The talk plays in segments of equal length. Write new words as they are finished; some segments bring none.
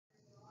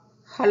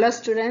Hello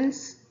students,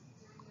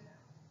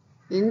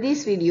 in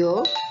this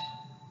video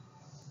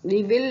we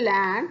will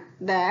learn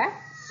the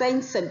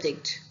science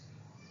subject.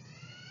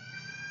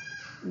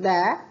 The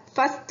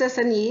first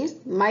lesson is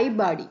my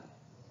body.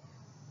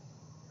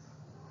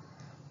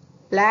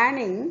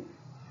 Planning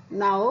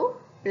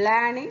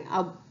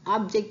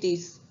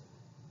objectives.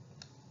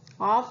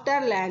 After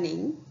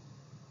learning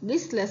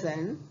this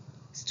lesson,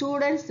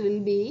 students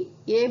will be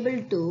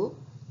able to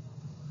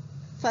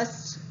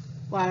first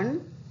one,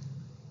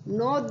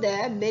 know the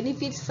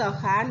benefits of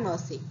hand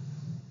washing.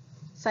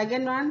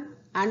 Second one,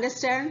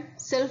 understand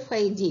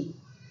self-hygiene.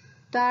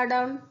 Third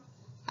one,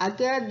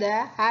 acquire the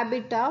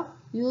habit of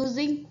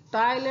using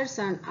toilets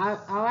and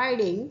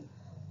avoiding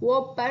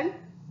open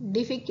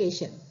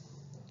defecation.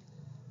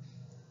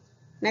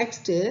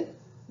 Next,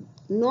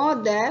 know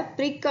the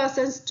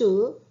precautions to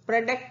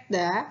protect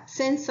the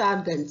sense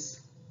organs.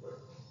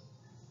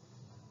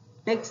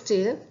 Next,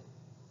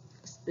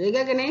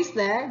 recognize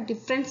the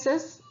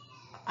differences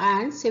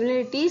and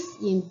similarities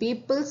in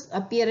people's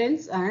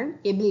appearance and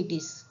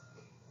abilities.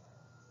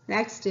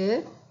 Next,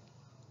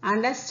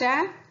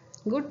 understand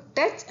good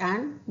touch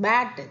and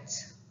bad touch.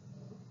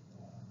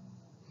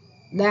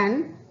 Then,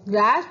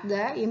 grasp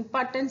the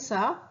importance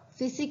of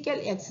physical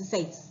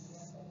exercise.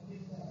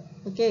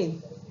 Okay,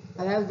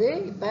 அதாவது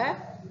இப்ப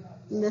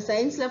இந்த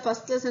சயின்ஸ்ல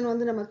first lesson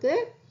வந்து நமக்கு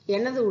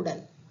என்னது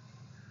உடல்.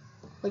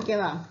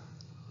 ஓகேவா?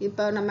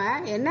 இப்போ நம்ம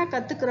என்ன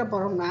கத்துக்கிற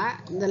போறோம்னா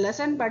இந்த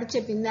லெசன் படிச்ச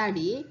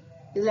பின்னாடி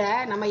இதுல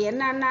நம்ம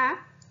என்னென்ன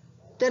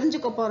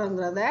தெரிஞ்சுக்க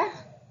போறோம்ங்கறத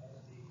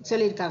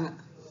சொல்லிருக்காங்க.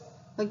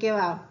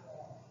 ஓகேவா?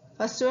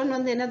 ஃபர்ஸ்ட் ஒன்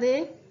வந்து என்னது?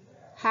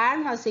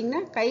 ஹேண்ட்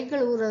வாஷிங்னா கை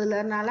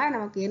கழுவுறதுலனால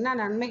நமக்கு என்ன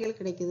நன்மைகள்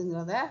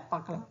கிடைக்குதுங்கறத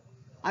பார்க்கலாம்.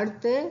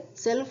 அடுத்து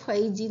செல்ஃப்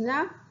ஹைஜீனா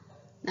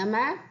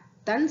நம்ம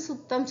தன்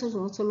சுத்தம்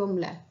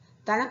சொல்லுவோம்ல,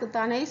 தனக்கு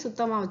தானே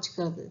சுத்தமா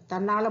வச்சுக்கிறது,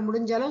 தன்னால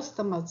முடிஞ்ச அளவு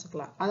சுத்தமா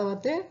வச்சுக்கலாம்.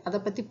 அதை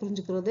பத்தி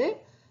புரிஞ்சுக்கிறது.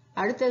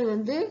 அடுத்தது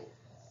வந்து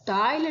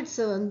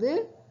டாய்லெட்ஸை வந்து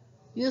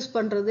யூஸ்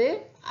பண்றது,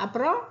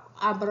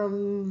 அப்புறம்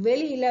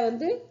வெளியில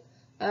வந்து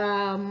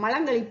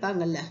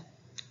மலங்கழிப்பாங்கல்ல,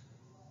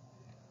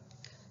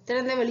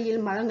 திறந்த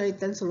வெளியில்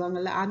மலங்கழித்தல்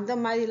சொல்லுவாங்கல்ல, அந்த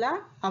மாதிரிலாம்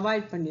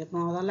அவாய்ட்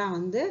பண்ணிடணும். அதெல்லாம்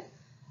வந்து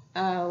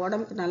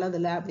உடம்புக்கு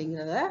நல்லதில்லை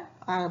அப்படிங்கிறத,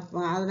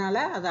 அதனால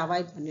அதை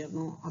அவாய்ட்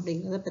பண்ணிடணும்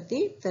அப்படிங்கிறத பற்றி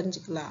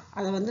தெரிஞ்சுக்கலாம்.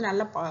 அதை வந்து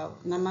நல்ல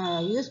நம்ம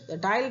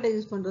டாய்லெட்டை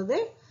யூஸ் பண்ணுறது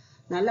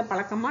நல்ல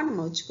பழக்கமாக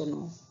நம்ம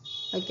வச்சுக்கணும்.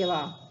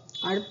 ஓகேவா?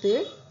 அடுத்து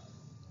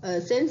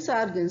சென்ஸ்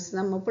ஆர்கன்ஸ்,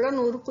 நம்ம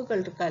புலன்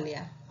உறுப்புகள் இருக்கா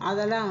இல்லையா,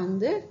 அதெல்லாம்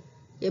வந்து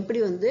எப்படி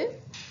வந்து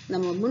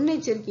நம்ம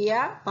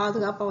முன்னெச்சரிக்கையாக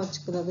பாதுகாப்பாக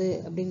வச்சுக்கிறது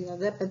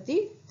அப்படிங்கிறத பற்றி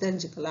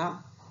தெரிஞ்சுக்கலாம்.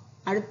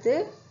 அடுத்து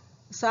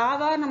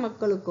சாதாரண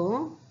மக்களுக்கும்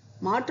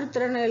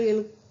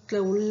மாற்றுத்திறனாளிகளுக்கு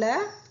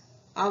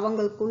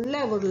அவங்களுக்குள்ள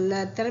உள்ள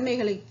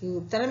திறமைகள்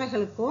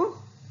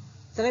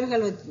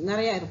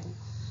நிறைய இருக்கும்.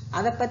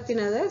 அதை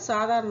பத்தினது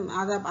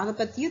அதை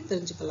பத்தியும்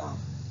தெரிஞ்சுக்கலாம்.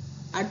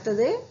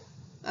 அடுத்தது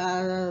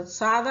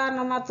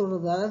சாதாரணமா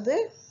தொடுறது, அதாவது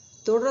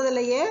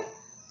தொடுறதுலயே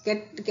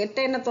கெட்ட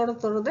எண்ணத்தோட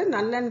தொடுறது,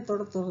 நல்ல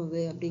எண்ணத்தோட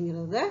தொடுறது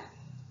அப்படிங்கிறத,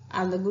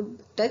 அந்த குட்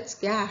டச்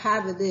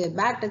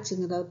பேட்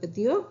டச்ங்கிறத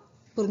பத்தியும்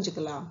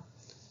புரிஞ்சுக்கலாம்.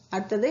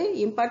 அடுத்தது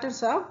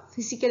இம்பார்ட்டன்ஸ் ஆஃப்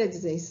பிசிக்கல்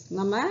எக்ஸசைஸ்,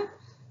 நம்ம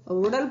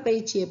உடல்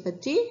பயிற்சியை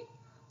பற்றி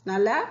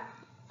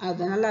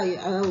அதாவது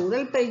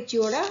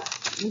உடற்பயிற்சியோட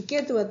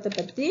முக்கியத்துவத்தை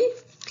பற்றி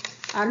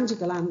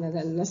அறிஞ்சுக்கலாம்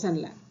அந்த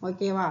லெசன்ல.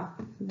 ஓகேவா?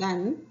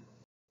 தென்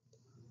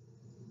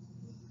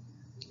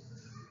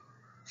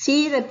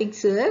see the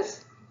pictures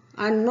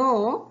and know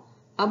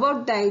about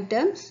the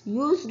items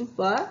used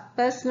for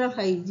personal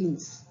hygiene.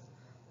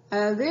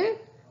 அதாவது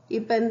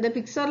இப்ப இந்த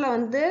பிக்சர்ல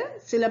வந்து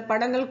சில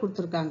படங்கள்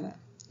கொடுத்துருக்காங்க.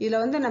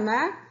 இதுல வந்து நம்ம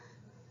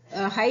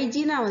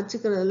ஹைஜீனா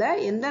வச்சுக்கிறதுல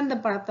எந்தெந்த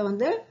படத்தை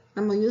வந்து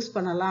நம்ம யூஸ்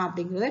பண்ணலாம்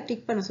அப்படிங்கிறத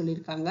டிக் பண்ண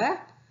சொல்லியிருக்காங்க.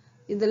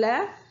 இதுல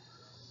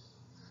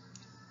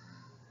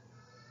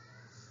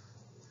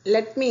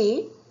let me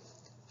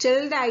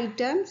tell the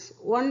items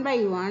one by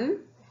one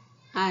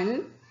and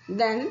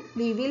then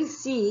we will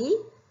see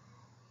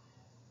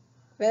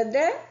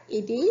whether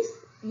it is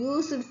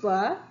used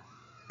for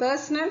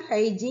personal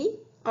hygiene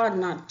or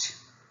not.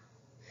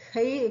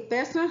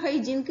 Personal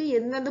hygiene க்கு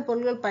எந்தெந்த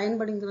பொருட்கள்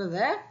பயன்படுங்கிறத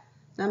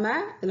நம்ம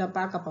இதுல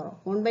பார்க்க போறோம்.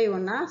 ஒன் பை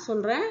ஒன்னா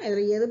சொல்றேன்.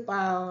 இதுல எது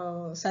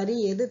சரி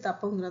எது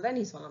தப்புங்கிறத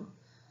நீ சொல்லணும்.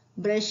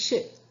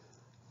 பிரஷ்,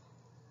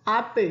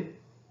 ஆப்பிள்,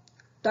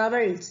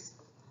 டவல்ஸ்,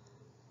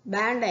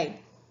 பேண்டைட்,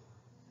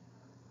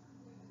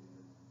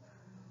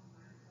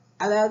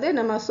 அதாவது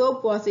நம்ம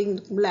சோப் வாஷிங்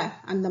இருக்கும்ல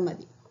அந்த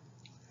மாதிரி.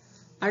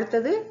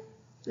 அடுத்தது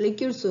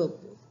லிக்விட் சோப்,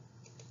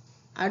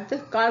 அடுத்து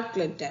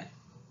கால்குலேட்டர்,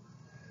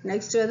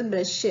 நெக்ஸ்ட் வந்து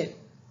பிரஷ்,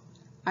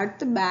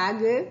 அடுத்து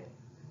பேகு,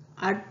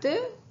 அடுத்து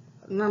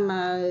நம்ம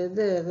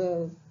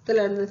இதுல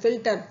இருந்து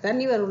ஃபில்டர்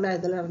தண்ணி வரும்ல,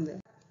 இதுல இருந்து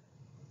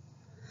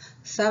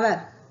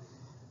ஷவர்,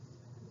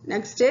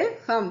 நெக்ஸ்ட்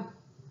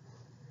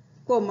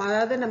கோம்,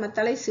 அதாவது நம்ம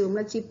தலை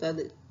சீவும்ல சீப்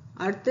அது.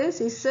 அடுத்து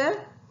சிசர்,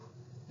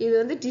 இது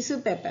வந்து டிஷ்யூ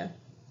பேப்பர்,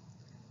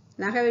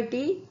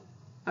 நகைவெட்டி,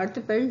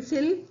 அடுத்து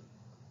பென்சில்,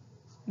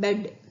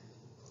 பெட்.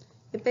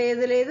 இப்ப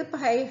இதுல எது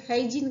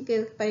ஹைஜீனுக்கு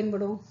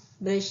பயன்படும்?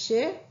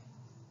 பிரஷ்.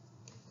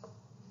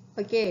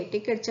 ஓகே,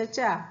 டிக்கெட்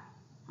சச்சா.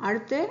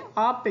 அடுத்து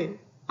ஆப்பிள்,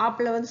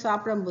 ஆப்பிளை வந்து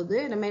சாப்பிடும்போது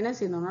நம்ம என்ன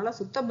செய்யணும், நல்லா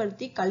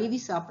சுத்தப்படுத்தி கழுவி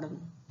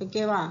சாப்பிடணும்.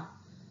 ஓகேவா?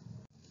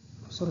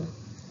 சொல்லு.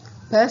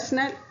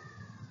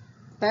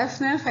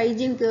 பர்சனல்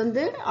ஹைஜீனுக்கு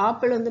வந்து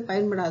ஆப்பிள் வந்து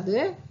பயன்படாது.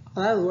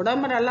 அதாவது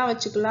உடம்பு நல்லா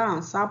வச்சுக்கலாம்,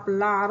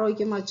 சாப்பிடலாம்,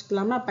 ஆரோக்கியமாக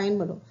வச்சுக்கலாம்னா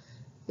பயன்படும்.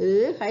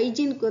 இது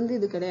ஹைஜீனுக்கு வந்து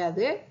இது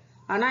கிடையாது.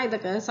 ஆனால் இதை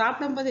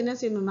சாப்பிடும்போது என்ன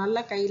செய்யணும்,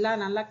 நல்லா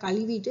கையெல்லாம் நல்லா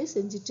கழுவிட்டு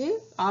செஞ்சுட்டு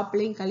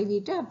ஆப்பிளையும்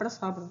கழுவிட்டு அப்புறம்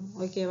சாப்பிடணும்.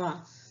 ஓகேவா?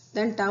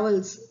 தென்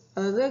டவல்ஸ்,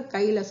 அதாவது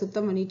கையில்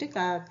சுத்தம் பண்ணிட்டு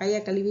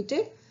கையை கழுவிட்டு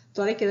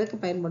துடைக்கிறதுக்கு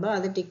பயன்படும்.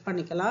 அதை டிக்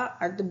பண்ணிக்கலாம்.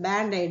 அடுத்து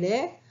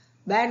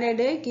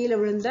பேண்டைடு கீழே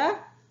விழுந்தா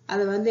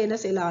அதை வந்து என்ன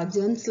செய்யலாம்,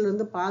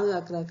 ஜெர்ம்ஸ்லேருந்து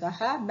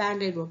பாதுகாக்கிறதுக்காக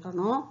பேண்டைடு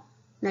ஒட்டணும்.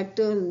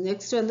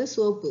 நெக்ஸ்ட் வந்து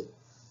சோப்பு,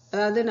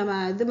 அதாவது நம்ம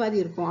இது மாதிரி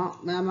இருக்கும்,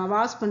 நம்ம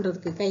வாஷ்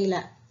பண்ணுறதுக்கு கையில்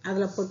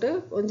அதில் போட்டு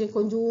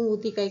கொஞ்சம்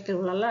ஊற்றி கை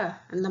கழுவலாம்ல,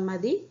 அந்த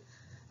மாதிரி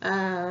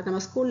நம்ம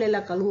ஸ்கூல்ல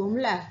எல்லாம்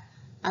கழுவோம்ல,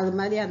 அது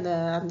மாதிரி அந்த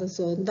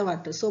இந்த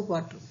வாட்டர், சோப்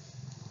வாட்டர்.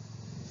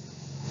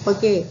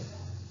 ஓகே,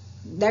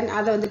 தென்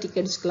அதை வந்து டிக்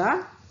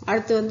அடிச்சுக்கலாம்.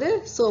 அடுத்து வந்து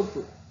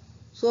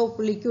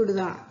சோப்பு லிக்யூடு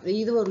தான்,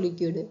 இது ஒரு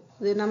லிக்யூடு.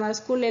 இது நம்ம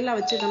ஸ்கூல்ல எல்லாம்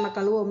வச்சு நம்ம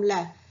கழுவோம்ல,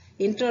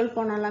 இன்டர்வல்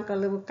போனாலாம்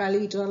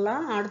கழுவிட்டு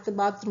வரலாம், அடுத்து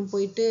பாத்ரூம்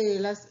போயிட்டு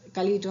எல்லாம்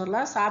கழுவிட்டு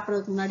வரலாம்,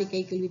 சாப்பிட்றதுக்கு முன்னாடி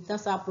கை கழுவிட்டு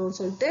தான் சாப்பிடுவோம்னு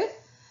சொல்லிட்டு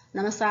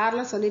நம்ம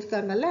சார்லாம்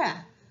சொல்லியிருக்காங்கல்ல,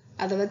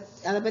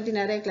 அதை பற்றி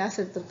நிறைய கிளாஸ்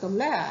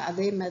எடுத்திருக்கோம்ல,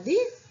 அதே மாதிரி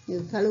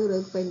இது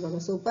கழுவுறதுக்கு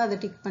பயன்படும் சோப்பு. அதை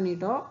டிக்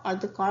பண்ணிட்டோம்.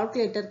 அடுத்து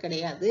கால்குலேட்டர்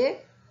கிடையாது.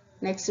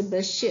 நெக்ஸ்ட்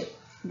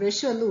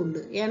ப்ரெஷ் வந்து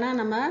உண்டு. ஏன்னா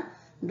நம்ம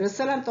ட்ரெஸ்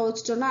எல்லாம்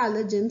துவைச்சிட்டோம்னா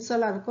அதில் ஜென்ஸ்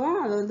எல்லாம் இருக்கும்,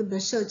 அதை வந்து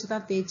ப்ரெஷ்ஷை வச்சு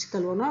தான் தேய்ச்சி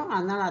கழுவணும்,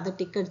 அதனால் அதை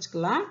டிக்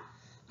அடிச்சுக்கலாம்.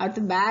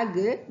 அடுத்து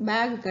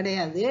பேக்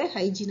கிடையாது,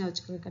 ஹைஜீனாக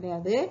வச்சுக்கிறது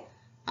கிடையாது.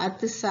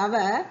 அடுத்து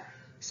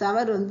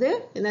ஷவர் வந்து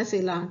என்ன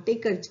செய்யலாம்,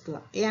 டிக்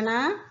அடிச்சுக்கலாம். ஏன்னா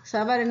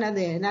ஷவர்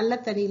என்னது,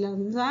 நல்ல தண்ணியில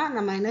இருந்து தான்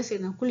நம்ம என்ன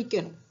செய்யணும்,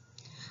 குளிக்கணும்.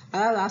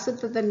 அதாவது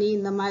அசுத்த தண்ணி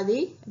இந்த மாதிரி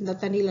இந்த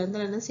தண்ணியில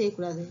இருந்து என்ன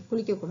செய்யக்கூடாது,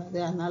 குளிக்கக்கூடாது.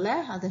 அதனால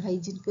அது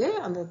ஹைஜீனுக்கு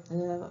அந்த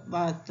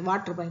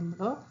வாட்டர்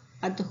பயன்படும்.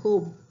 அடுத்து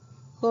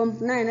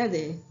ஹோம்னா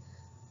என்னது,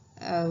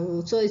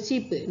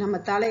 சீப்பு, நம்ம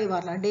தலையை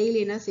வரலாம். டெய்லி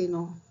என்ன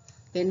செய்யணும்,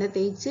 எண்ணெய்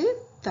தேய்ச்சி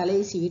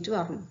தலையை சீவிட்டு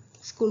வரணும்.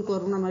 ஸ்கூலுக்கு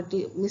வரணும், நம்ம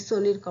மிஸ்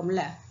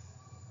சொல்லியிருக்கோம்ல,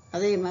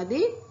 அதே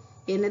மாதிரி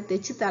எண்ணெய்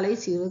தேய்ச்சி தலையை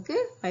சீவுறதுக்கு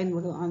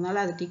பயன்படும். அதனால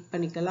அதை டிக்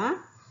பண்ணிக்கலாம்.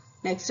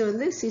 நெக்ஸ்ட்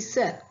வந்து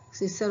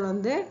சிஸ்ஸர்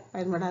வந்து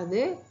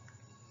பயன்படாது.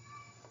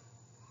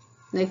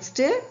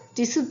 நெக்ஸ்ட்டு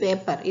டிஷ்யூ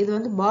பேப்பர், இது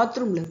வந்து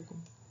பாத்ரூமில்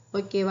இருக்கும்.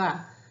 ஓகேவா?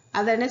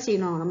 அதை என்ன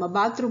செய்யணும், நம்ம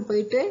பாத்ரூம்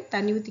போயிட்டு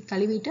தண்ணி ஊற்றி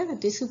கழுவிட்டு அந்த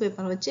டிஷ்யூ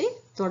பேப்பரை வச்சு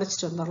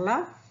தொடச்சிட்டு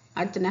வந்துடலாம்.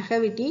 அடுத்து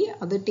நகவெட்டி,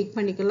 அதை டிக்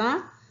பண்ணிக்கலாம்.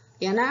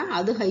 ஏன்னா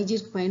அது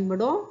ஹைஜீனுக்கு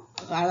பயன்படும்.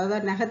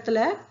 அதாவது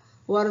நகத்தில்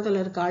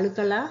ஓரத்தில் இருக்க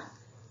அழுக்கெல்லாம்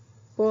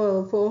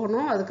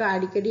போகணும். அதுக்கு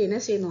அடிக்கடி என்ன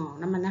செய்யணும்,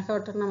 நம்ம நகை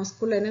வெட்டணும். நம்ம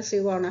ஸ்கூலில் என்ன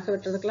செய்வோம், நகை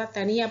வெட்டுறதுக்கெல்லாம்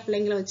தனியாக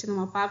பிள்ளைங்களை வச்சு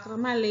நம்ம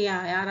பார்க்குறோமா இல்லையா,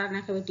 யாரார்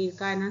நகை வெட்டி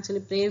இருக்கா என்னன்னு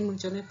சொல்லி ப்ரேயர்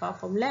முடிச்சோடனே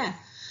பார்ப்போம்ல,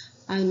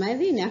 அது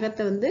மாதிரி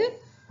நகத்தை வந்து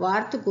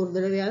வாரத்துக்கு ஒரு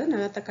தடவையாவது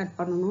நகத்தை கட்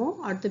பண்ணணும்.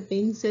 அடுத்து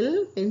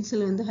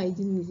பென்சில் வந்து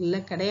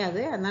ஹைஜீனில்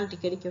கிடையாது, அதனால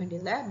டிக் அடிக்க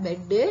வேண்டியதில்லை.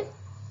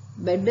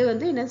 பெட்டு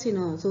வந்து என்ன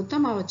செய்யணும்,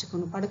 சுத்தமாக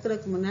வச்சுக்கணும்.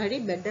 படுக்கிறதுக்கு முன்னாடி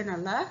பெட்டை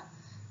நல்லா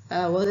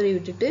உதறி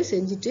விட்டுட்டு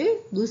செஞ்சுட்டு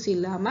தூசி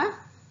இல்லாமல்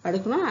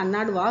படுக்கணும்.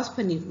 அன்னாடு வாஷ்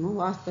பண்ணிடணும்,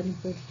 வாஷ் பண்ணி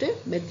போட்டு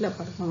பெட்டில்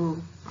படுக்கணும்.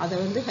 அதை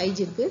வந்து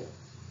ஹைஜீனுக்கு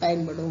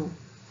பயன்படும்.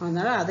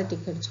 அதனால அதை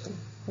டிக்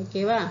அடிச்சுக்கணும்.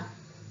 ஓகேவா?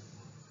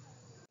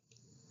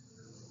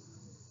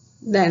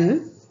 தென்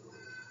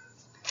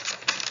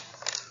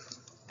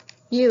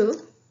if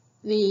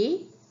we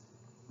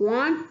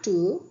want to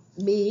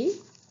be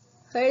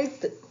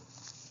healthy,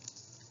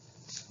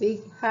 we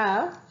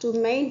have to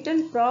maintain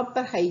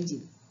proper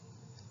hygiene.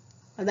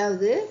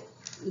 அதாவது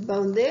இப்போ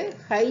வந்து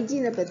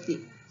ஹைஜீனை பற்றி,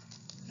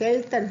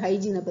 ஹெல்த் அண்ட்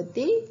ஹைஜீனை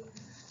பற்றி,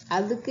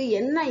 அதுக்கு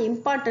என்ன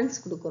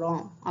இம்பார்ட்டன்ஸ்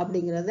கொடுக்குறோம்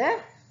அப்படிங்கிறத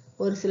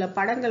ஒரு சில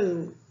படங்கள்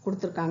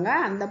கொடுத்துருக்காங்க.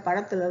 அந்த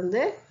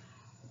படத்துலேருந்து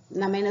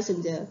நம்ம என்ன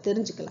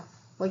தெரிஞ்சுக்கலாம்.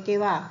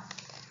 ஓகேவா?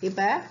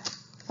 இப்போ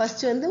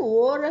ஃபஸ்ட்டு வந்து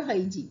ஓரல்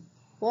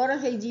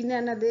ஹைஜீன்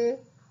என்னது,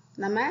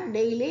 நம்ம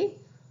டெய்லி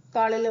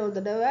காலையில் ஒரு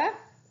தடவை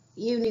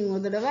ஈவினிங்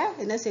ஒரு தடவை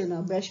என்ன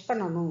செய்யணும், ப்ரஷ்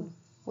பண்ணணும்.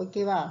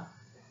 ஓகேவா?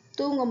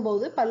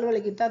 தூங்கும்போது பல்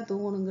விளக்கிட்டு தான்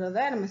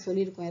தூங்கணுங்கிறத நம்ம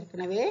சொல்லியிருக்கோம்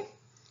ஏற்கனவே.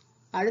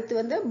 அடுத்து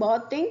வந்து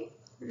பாத்திங்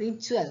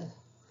ரிச்சுவல்,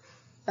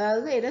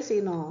 அதாவது என்ன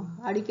செய்யணும்,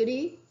 அடிக்கடி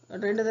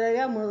 2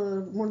 தடவையா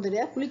 3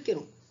 தடவையா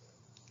குளிக்கணும்.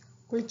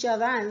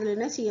 குளிச்சாதான் இதில்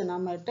என்ன செய்யணும்,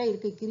 நம்மகிட்ட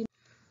இருக்க கிருமி.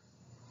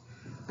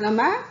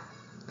 நம்ம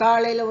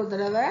காலையில் ஒரு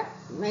தடவை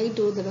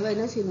நைட்டு ஒரு தடவை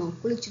என்ன செய்யணும்,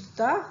 குளிச்சுட்டு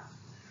தான்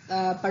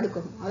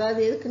படுக்கணும். அதாவது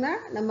எதுக்குன்னா,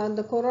 நம்ம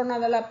இந்த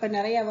கொரோனாவெல்லாம் அப்போ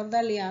நிறையா வந்தா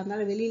இல்லையா,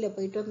 அதனால வெளியில்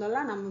போயிட்டு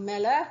வந்தாலும் நம்ம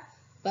மேலே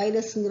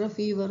வைரஸுங்கிற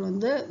ஃபீவர்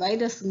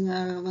வைரஸுங்க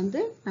வந்து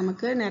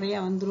நமக்கு நிறையா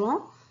வந்துடும்.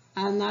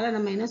 அதனால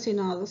நம்ம என்ன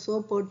செய்யணும், அதை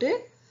சோப் போட்டு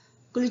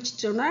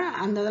குளிச்சிட்டோம்னா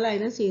அந்த இதெல்லாம்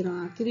என்ன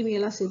செய்யணும்,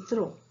 கிருமியெல்லாம்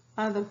செத்துரும்.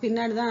 அது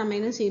பின்னாடி தான் நம்ம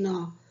என்ன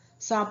செய்யணும்,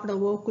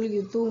 சாப்பிடவோ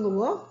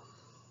தூங்கவோ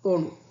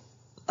போகணும்.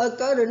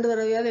 அதுக்காக 2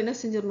 தடவையாவது என்ன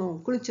செஞ்சிடணும்,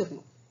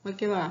 குளிச்சிடணும்.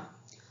 ஓகேவா?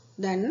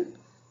 தென்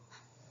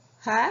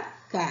ஹேர்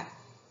கேர்,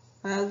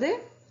 அதாவது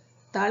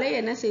தலையை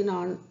என்ன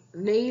செய்யணும்,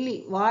 டெய்லி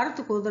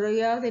வாரத்துக்கு ஒரு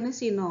தடவையாவது என்ன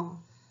செய்யணும்,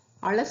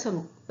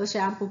 அலசணும். இப்போ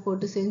ஷாம்பு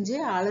போட்டு செஞ்சு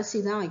அலசி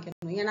தான்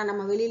வைக்கணும். ஏன்னா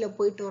நம்ம வெளியில்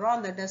போயிட்டு வரோம்,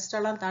 அந்த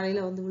டஸ்டெல்லாம்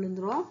தலையில் வந்து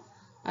விழுந்துடும்,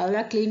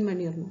 அதெல்லாம் க்ளீன்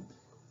பண்ணிடணும்.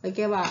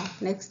 ஓகேவா?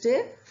 Next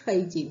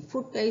hygiene.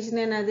 ஃபுட்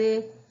ஹைஜீன் என்னது?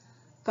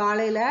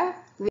 காலையில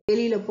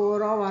வெளியில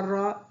போறோம்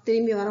வர்றோம்,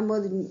 திரும்பி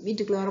வரும்போது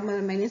வீட்டுக்குள்ள வரும்போது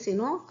நம்ம என்ன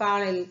செய்யணும்?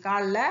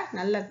 காலைல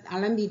நல்லா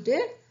அலம்பிட்டு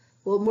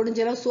முடிஞ்ச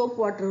அளவு சோப்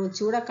வாட்டர்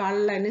வச்சு கூட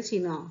காலைல என்ன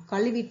செய்யணும்?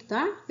 கழுவிட்டு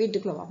தான்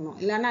வீட்டுக்குள்ள வரணும்.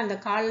 இல்லைன்னா அந்த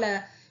காலில்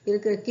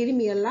இருக்கிற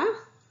கிருமியெல்லாம்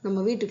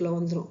நம்ம வீட்டுக்குள்ள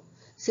வந்துடும்.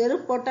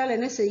 செருப்பு போட்டால்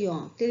என்ன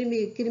செய்யும்? திரும்பி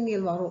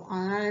கிருமிகள் வரும்.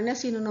 அதனால என்ன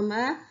செய்யணும்? நம்ம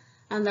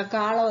அந்த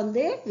காலை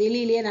வந்து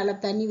வெளியிலேயே நல்லா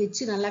தண்ணி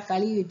வச்சு நல்லா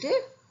கழுவிட்டு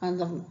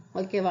வந்துடணும்.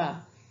 ஓகேவா?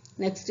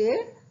 Next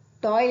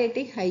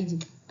toileting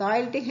hygiene.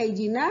 டாய்லெட்டிங்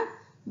ஹைஜீனா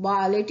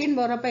லெட்டின்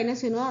போறப்ப என்ன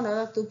செய்யணும்?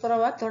 நல்லா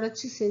துப்புரவா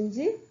தொடச்சி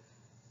செஞ்சு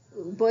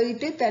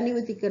போயிட்டு தண்ணி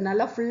ஊற்றிக்க,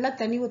 நல்லா ஃபுல்லாக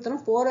தண்ணி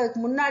ஊற்றணும். போகிறதுக்கு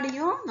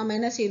முன்னாடியும் நம்ம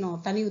என்ன செய்யணும்?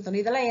 தண்ணி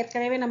ஊற்றணும். இதெல்லாம்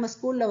ஏற்கனவே நம்ம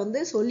ஸ்கூலில் வந்து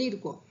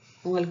சொல்லியிருக்கோம்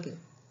உங்களுக்கு.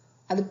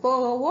 அது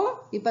போகவும்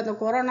இப்போ அந்த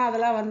கொரோனா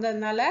அதெல்லாம்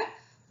வந்ததுனால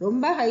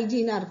ரொம்ப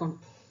ஹைஜீனாக இருக்கணும்.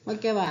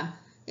 ஓகேவா?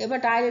 இப்போ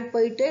டாய்லெட்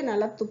போயிட்டு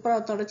நல்லா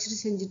துப்புரவை தொடச்சிட்டு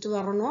செஞ்சுட்டு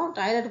வரணும்.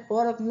 டாய்லெட்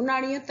போகிறதுக்கு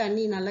முன்னாடியும்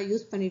தண்ணி நல்லா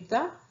யூஸ் பண்ணிட்டு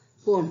தான்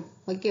போகணும்.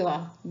 ஓகேவா?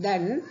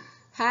 தென்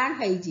ஹேண்ட்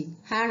ஹைஜீன்.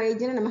 ஹேண்ட்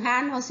ஹைஜீன் நம்ம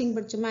ஹேண்ட் வாஷிங்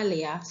படித்தோமா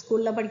இல்லையா?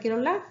 ஸ்கூலில்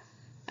படிக்கிறோம்ல,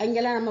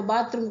 அங்கெல்லாம் நம்ம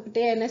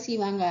பாத்ரூம்கிட்டே என்ன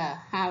செய்வாங்க?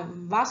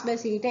 வாஷ்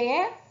பேசிக்கிட்டே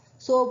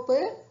சோப்பு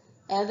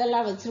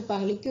அதெல்லாம்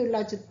வச்சுருப்பாங்க,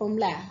 லிக்யூட்லாம்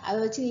வச்சுருப்போம்ல, அதை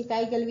வச்சு நீ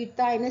கை கழுவிட்டு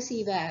தான் என்ன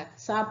செய்வ?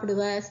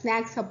 சாப்பிடுவ.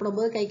 ஸ்நாக்ஸ்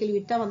சாப்பிடும்போது கை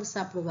கழுவிட்டு தான் வந்து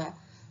சாப்பிடுவ.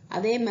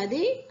 அதே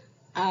மாதிரி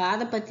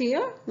அதை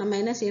பற்றியும் நம்ம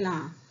என்ன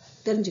செய்யலாம்?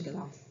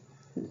 தெரிஞ்சுக்கலாம்.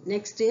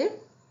 Next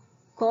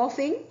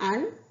coughing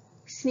and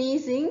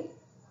sneezing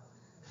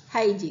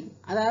hygiene.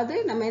 அதாவது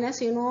நம்ம என்ன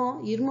செய்யணும்?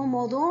 இருமும்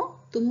போதும்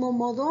தும்மும்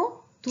போதும்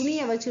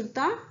துணியை வச்சுட்டு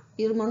தான்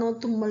இருமணும்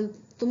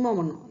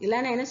தும்மணும்.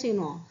 இல்லைன்னா என்ன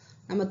செய்யணும்?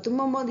 நம்ம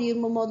தும்மும் போது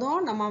இருமும் போதும்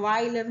நம்ம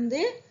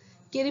வாயிலிருந்து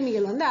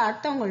கிருமிகள் வந்து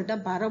அடுத்தவங்கள்ட்ட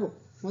பரவும்.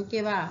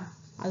 ஓகேவா?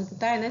 அதுக்கு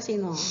தான் என்ன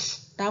செய்யணும்?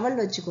 டவல்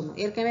வச்சுக்கணும்.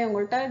 ஏற்கனவே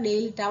உங்கள்கிட்ட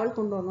டெய்லி டவல்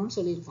கொண்டு வரணும்னு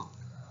சொல்லியிருக்கோம்.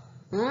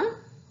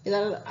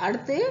 இதில்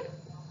அடுத்து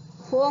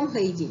ஹோம்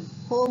ஹைஜீன்.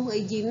 ஹோம்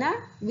ஹைஜீன்னா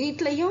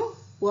வீட்லையும்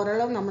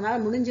ஓரளவு நம்மளால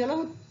முடிஞ்ச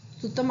அளவு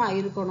சுத்தமாக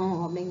இருக்கணும்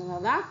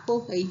அப்படிங்கிறது தான்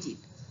ஹோம்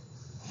ஹைஜீன்.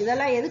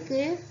 இதெல்லாம் எதுக்கு?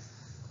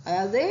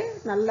 அதாவது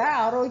நல்ல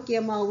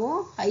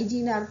ஆரோக்கியமாகவும்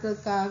ஹைஜீனாக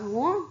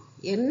இருக்கிறதுக்காகவும்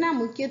என்ன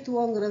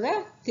முக்கியத்துவங்கிறத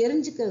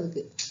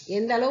தெரிஞ்சுக்கிறதுக்கு,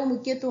 எந்த அளவு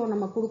முக்கியத்துவம்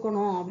நம்ம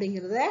கொடுக்கணும்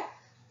அப்படிங்கிறத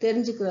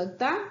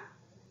தெரிஞ்சுக்கிறதுக்கு தான்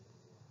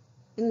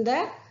இந்த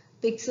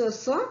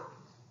பிக்சர்ஸும்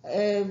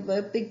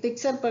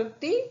பிக்சர்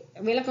பற்றி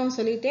விளக்கம்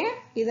சொல்லிட்டேன்.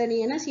 இதை நீ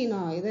என்ன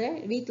செய்யணும்? இதை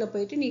வீட்டில்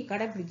போயிட்டு நீ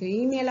கடைப்பிடிக்கணும்.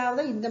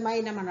 இனிமேலாவது இந்த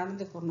மாதிரி நம்ம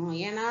நடந்துக்கணும்.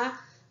 ஏன்னா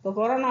இப்போ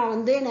கொரோனா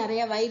வந்து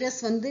நிறைய வைரஸ்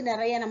வந்து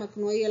நிறைய நமக்கு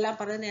நோய்கள்லாம்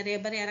பரவது, நிறைய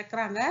பேர்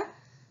இறக்குறாங்க.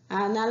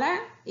 அதனால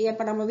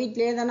இப்போ நம்ம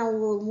வீட்டிலேயே தானே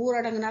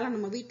ஊரடங்குனால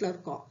நம்ம வீட்டில்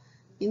இருக்கோம்.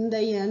 இந்த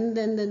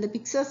இந்த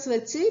பிக்சர்ஸ்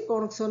வச்சு இப்போ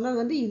உனக்கு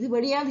சொன்னது வந்து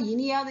இதுபடியாவது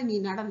இனியாவது நீ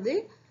நடந்து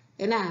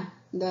ஏன்னா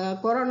இந்த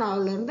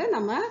கொரோனாவிலேருந்து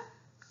நம்ம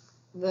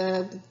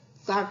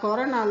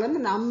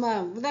கொரோனாவிலேருந்து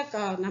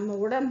நம்ம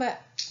உடம்ப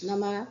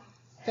நம்ம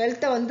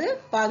ஹெல்த்தை வந்து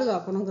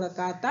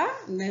பாதுகாக்கணுங்கிறக்காகத்தான்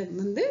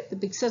வந்து இந்த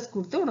பிக்சர்ஸ்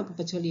கொடுத்து உனக்கு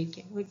இப்போ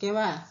சொல்லியிருக்கேன்.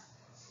 ஓகேவா?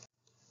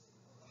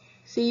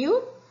 See you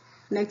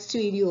next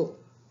video.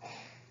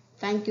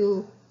 Thank you.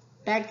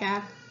 Take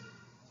care.